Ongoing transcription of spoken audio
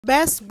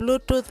Best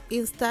Bluetooth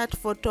Instant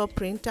Photo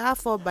Printer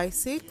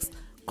 4x6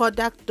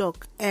 Kodak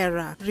Dock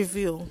Era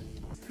Review.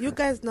 You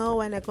guys know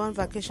when I go on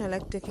vacation I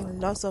like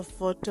taking lots of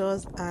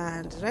photos,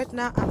 and right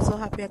now I'm so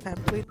happy I can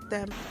print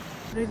them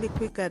really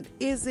quick and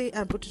easy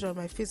and put it on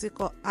my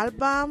physical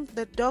album.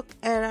 The Dock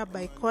Era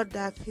by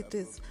Kodak,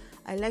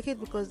 I like it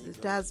because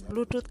it has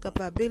Bluetooth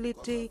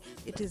capability,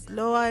 it is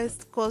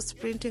lowest cost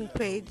printing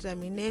page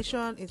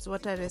lamination, it's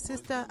water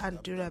resistant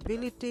and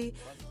durability,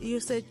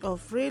 usage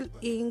of real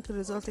ink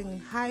resulting in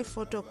high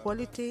photo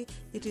quality,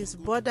 it is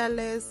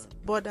borderless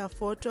border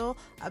photo,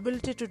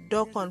 ability to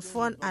dock on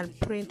phone and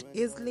print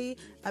easily,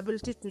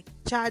 ability to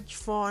charge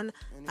phone,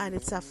 and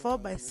it's a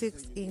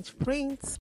 4x6 inch print.